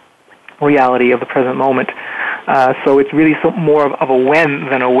reality of the present moment. So it's really more of a when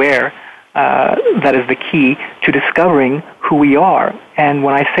than a where that is the key to discovering who we are. And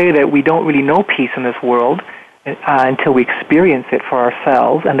when I say that we don't really know peace in this world until we experience it for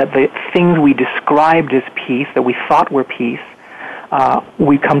ourselves, and that the things we described as peace, that we thought were peace,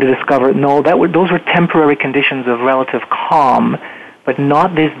 we come to discover, no, those were temporary conditions of relative calm, but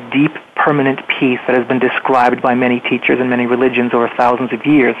not this deep, permanent peace that has been described by many teachers and many religions over thousands of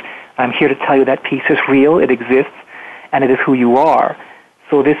years. I'm here to tell you that peace is real, it exists, and it is who you are.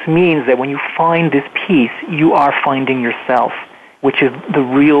 So this means that when you find this peace, you are finding yourself, which is the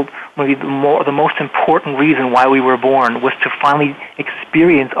real, maybe the most important reason why we were born, was to finally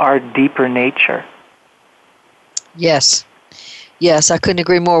experience our deeper nature. Yes. Yes, I couldn't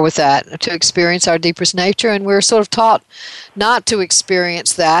agree more with that, to experience our deepest nature, and we're sort of taught not to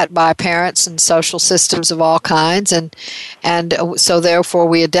experience that by parents and social systems of all kinds, and so therefore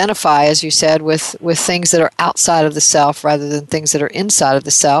we identify, as you said, with things that are outside of the self rather than things that are inside of the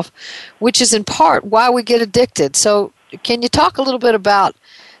self, which is in part why we get addicted. So can you talk a little bit about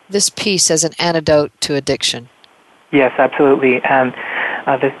this piece as an antidote to addiction? Yes, absolutely, and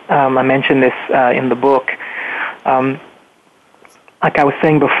I mentioned this in the book. Like I was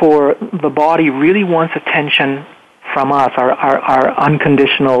saying before, the body really wants attention from us, our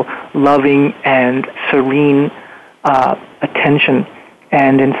unconditional, loving, and serene attention.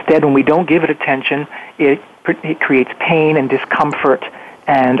 And instead, when we don't give it attention, it creates pain and discomfort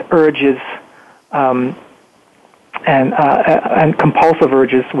and urges and compulsive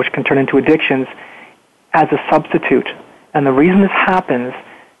urges, which can turn into addictions, as a substitute. And the reason this happens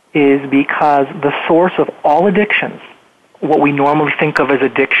is because the source of all addictions, what we normally think of as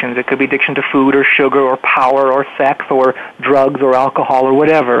addictions, it could be addiction to food or sugar or power or sex or drugs or alcohol or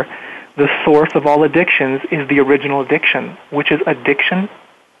whatever, the source of all addictions is the original addiction, which is addiction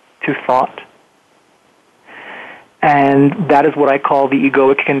to thought. And that is what I call the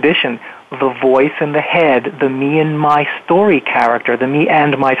egoic condition, the voice in the head, the me and my story character, the me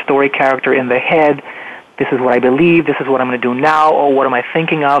and my story character in the head. This is what I believe, this is what I'm going to do now, or what am I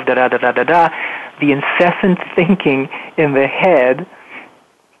thinking of, da-da-da-da-da-da. The incessant thinking in the head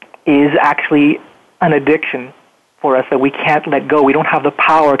is actually an addiction for us that we can't let go. We don't have the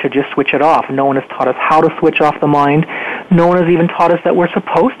power to just switch it off. No one has taught us how to switch off the mind. No one has even taught us that we're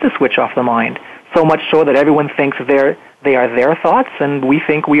supposed to switch off the mind. So much so that everyone thinks they are their thoughts, and we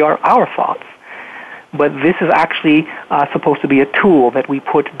think we are our thoughts. But this is actually supposed to be a tool that we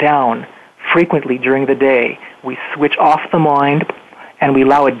put down frequently during the day. We switch off the mind, and we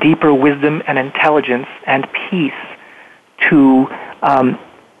allow a deeper wisdom and intelligence and peace to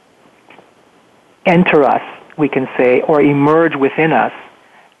enter us, we can say, or emerge within us,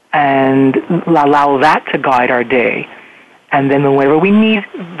 and allow that to guide our day. And then whenever we need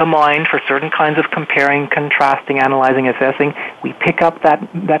the mind for certain kinds of comparing, contrasting, analyzing, assessing, we pick up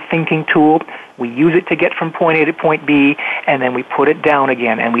that thinking tool, we use it to get from point A to point B, and then we put it down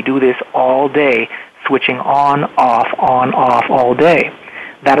again. And we do this all day, switching on, off, all day.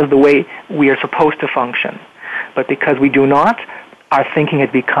 That is the way we are supposed to function. But because we do not, our thinking has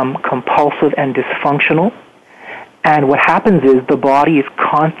become compulsive and dysfunctional. And what happens is the body is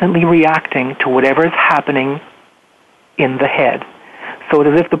constantly reacting to whatever is happening in the head. So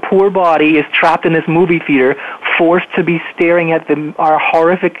it's as if the poor body is trapped in this movie theater, forced to be staring at our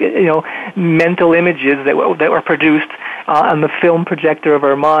horrific, mental images that were produced on the film projector of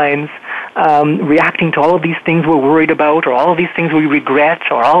our minds, reacting to all of these things we're worried about, or all of these things we regret,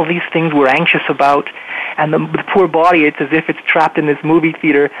 or all of these things we're anxious about. And the poor body, it's as if it's trapped in this movie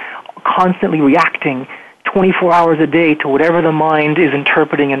theater, constantly reacting 24 hours a day to whatever the mind is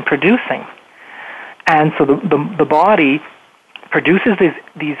interpreting and producing. And so the body produces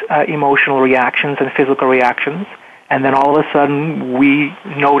these emotional reactions and physical reactions, and then all of a sudden we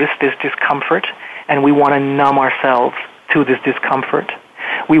notice this discomfort, and we want to numb ourselves to this discomfort.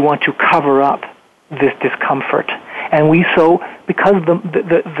 We want to cover up this discomfort. And because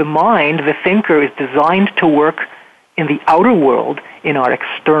the mind, the thinker, is designed to work in the outer world, in our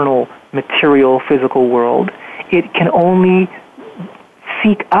external material physical world, it can only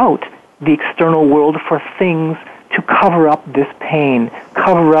seek out the external world for things to cover up this pain,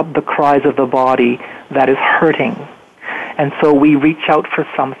 cover up the cries of the body that is hurting. And so we reach out for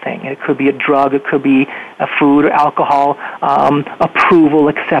something. It could be a drug, it could be a food, alcohol, approval,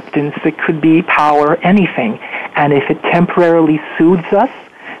 acceptance, it could be power, anything. And if it temporarily soothes us,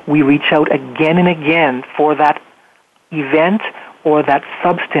 we reach out again and again for that event or that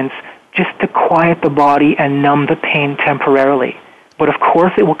substance just to quiet the body and numb the pain temporarily. But of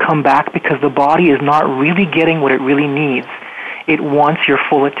course it will come back because the body is not really getting what it really needs. It wants your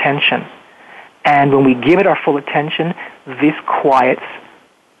full attention. And when we give it our full attention, this quiets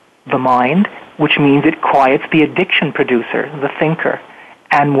the mind, which means it quiets the addiction producer, the thinker.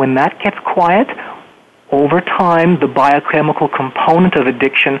 And when that gets quiet, over time, the biochemical component of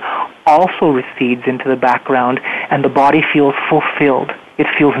addiction also recedes into the background, and the body feels fulfilled. It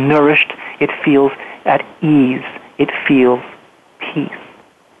feels nourished. It feels at ease. It feels peace.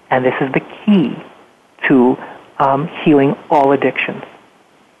 And this is the key to healing all addictions.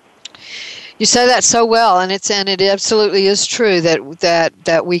 You say that so well, and it absolutely is true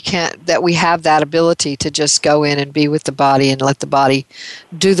that we have that ability to just go in and be with the body and let the body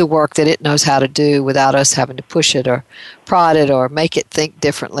do the work that it knows how to do without us having to push it or prod it or make it think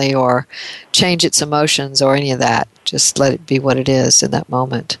differently or change its emotions or any of that. Just let it be what it is in that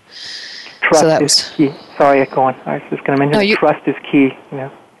moment. Trust is key. Sorry, go on. I was just going to mention trust is key.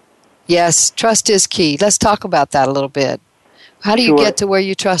 Yes, trust is key. Let's talk about that a little bit. How do you get to where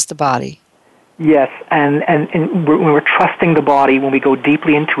you trust the body? Yes, and when we're trusting the body, when we go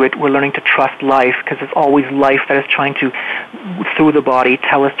deeply into it, we're learning to trust life, because it's always life that is trying to, through the body,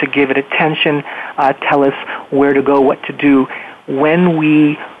 tell us to give it attention, tell us where to go, what to do. When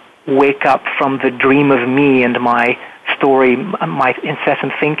we wake up from the dream of me and my story, my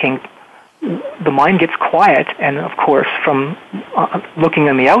incessant thinking, the mind gets quiet, and of course, from looking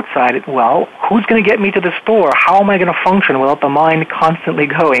on the outside, well, who's going to get me to the store? How am I going to function without the mind constantly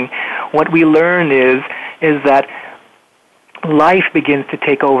going? What we learn is that life begins to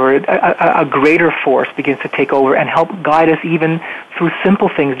take over, a greater force begins to take over and help guide us even through simple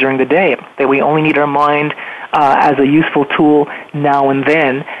things during the day, that we only need our mind as a useful tool now and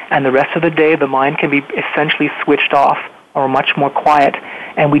then, and the rest of the day the mind can be essentially switched off or much more quiet,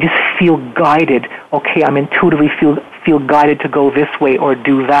 and we just feel guided. Okay, I'm intuitively feel guided to go this way or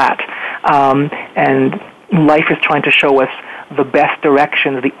do that. And life is trying to show us the best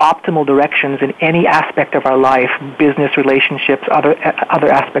directions, the optimal directions in any aspect of our life, business, relationships, other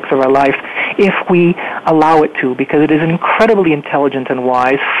aspects of our life, if we allow it to, because it is incredibly intelligent and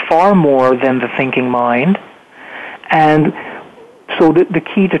wise, far more than the thinking mind. And so the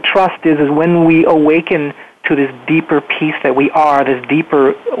key to trust is when we awaken to this deeper peace that we are, this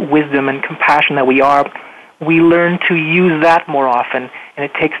deeper wisdom and compassion that we are, we learn to use that more often, and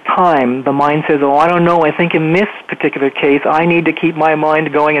it takes time. The mind says, oh, I don't know, I think in this particular case I need to keep my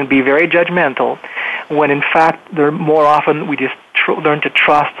mind going and be very judgmental, when in fact more often we just learn to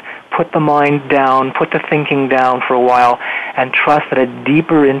trust, put the mind down, put the thinking down for a while, and trust that a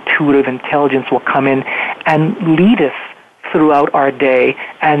deeper intuitive intelligence will come in and lead us throughout our day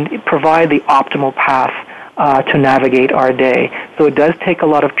and provide the optimal path to navigate our day. So it does take a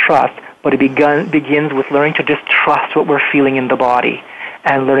lot of trust, but it begins with learning to just trust what we're feeling in the body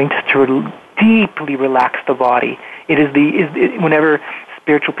and learning to deeply relax the body. Whenever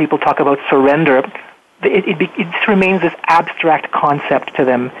spiritual people talk about surrender, it remains this abstract concept to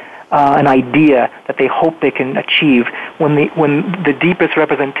them, an idea that they hope they can achieve, when the deepest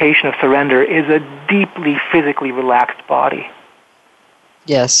representation of surrender is a deeply physically relaxed body.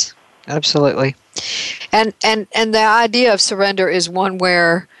 Yes, absolutely. And the idea of surrender is one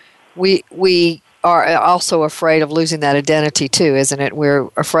where we are also afraid of losing that identity too, isn't it? We're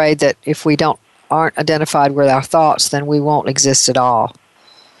afraid that if we aren't identified with our thoughts, then we won't exist at all.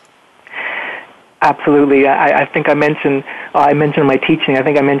 Absolutely. I think I mentioned in my teaching, I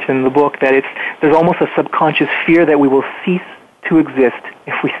think I mentioned in the book that there's almost a subconscious fear that we will cease to exist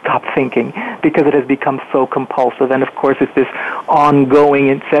if we stop thinking, because it has become so compulsive. And of course it's this ongoing,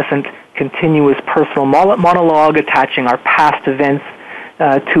 incessant, continuous personal monologue attaching our past events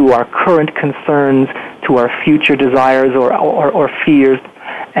to our current concerns, to our future desires or fears.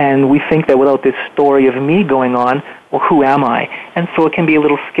 And we think that without this story of me going on, well, who am I? And so it can be a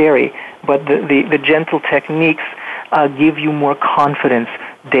little scary. But the gentle techniques give you more confidence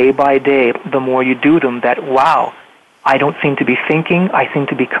day by day, the more you do them, that, wow, I don't seem to be thinking, I seem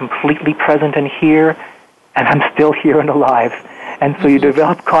to be completely present and here, and I'm still here and alive. And so you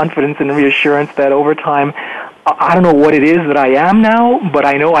develop confidence and reassurance that over time, I don't know what it is that I am now, but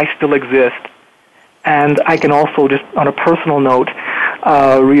I know I still exist. And I can also, just on a personal note,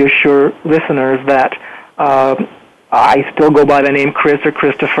 reassure listeners that I still go by the name Chris or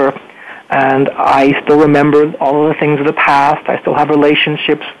Christopher, and I still remember all of the things of the past. I still have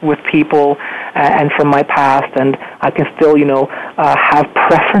relationships with people and from my past, and I can still, have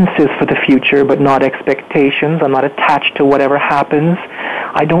preferences for the future, but not expectations. I'm not attached to whatever happens.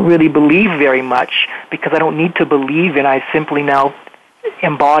 I don't really believe very much because I don't need to believe in. I simply now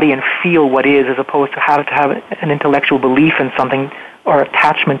embody and feel what is, as opposed to have an intellectual belief in something or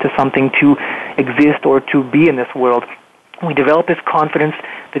attachment to something to exist or to be in this world. We develop this confidence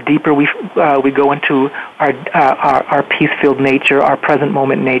the deeper we go into our peace-filled nature, our present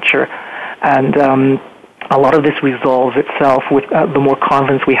moment nature, and a lot of this resolves itself with the more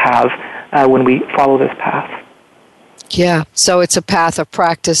confidence we have when we follow this path. Yeah, so it's a path of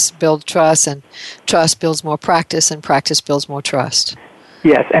practice builds trust, and trust builds more practice, and practice builds more trust.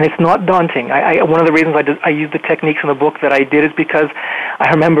 Yes, and it's not daunting. One of the reasons I used the techniques in the book that I did is because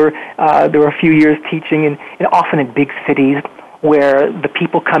I remember there were a few years teaching, often in big cities, where the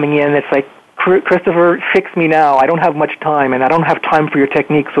people coming in, it's like, Christopher, fix me now. I don't have much time, and I don't have time for your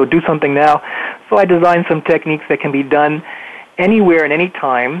technique, so do something now. So I designed some techniques that can be done anywhere and any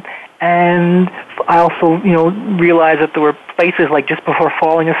time. And I also, realized that there were places like just before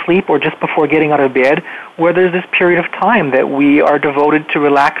falling asleep or just before getting out of bed where there's this period of time that we are devoted to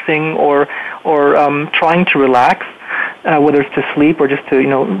relaxing or trying to relax, whether it's to sleep or just to,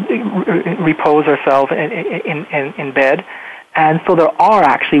 repose ourselves in bed. And so there are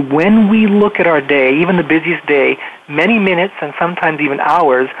actually, when we look at our day, even the busiest day, many minutes and sometimes even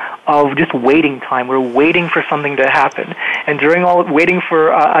hours of just waiting time. We're waiting for something to happen, and during all waiting for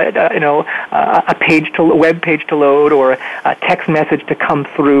a web page to load or a text message to come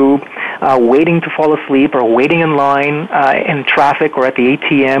through, waiting to fall asleep or waiting in line in traffic or at the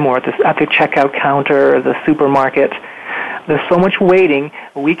ATM or at the checkout counter or the supermarket. There's so much waiting.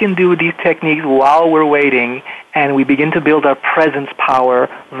 We can do these techniques while we're waiting, and we begin to build our presence power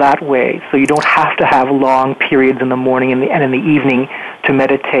that way. So you don't have to have long periods in the morning and in the evening to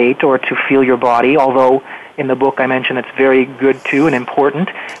meditate or to feel your body, although in the book I mentioned it's very good too and important.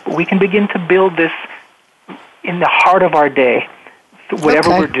 But we can begin to build this in the heart of our day, whatever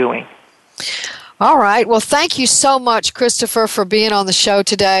we're doing. All right. Well, thank you so much, Christopher, for being on the show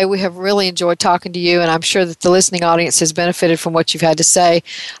today. We have really enjoyed talking to you, and I'm sure that the listening audience has benefited from what you've had to say.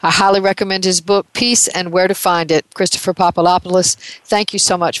 I highly recommend his book, Peace and Where to Find It. Christopher Papadopoulas, thank you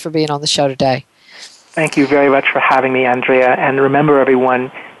so much for being on the show today. Thank you very much for having me, Andrea. And remember,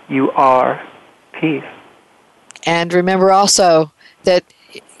 everyone, you are peace. And remember also that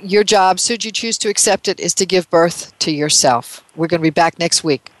your job, should you choose to accept it, is to give birth to yourself. We're going to be back next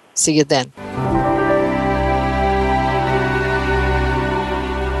week. See you then.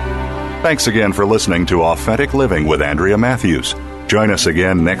 Thanks again for listening to Authentic Living with Andrea Matthews. Join us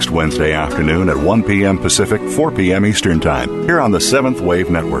again next Wednesday afternoon at 1 p.m. Pacific, 4 p.m. Eastern Time, here on the Seventh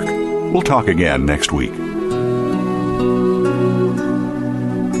Wave Network. We'll talk again next week.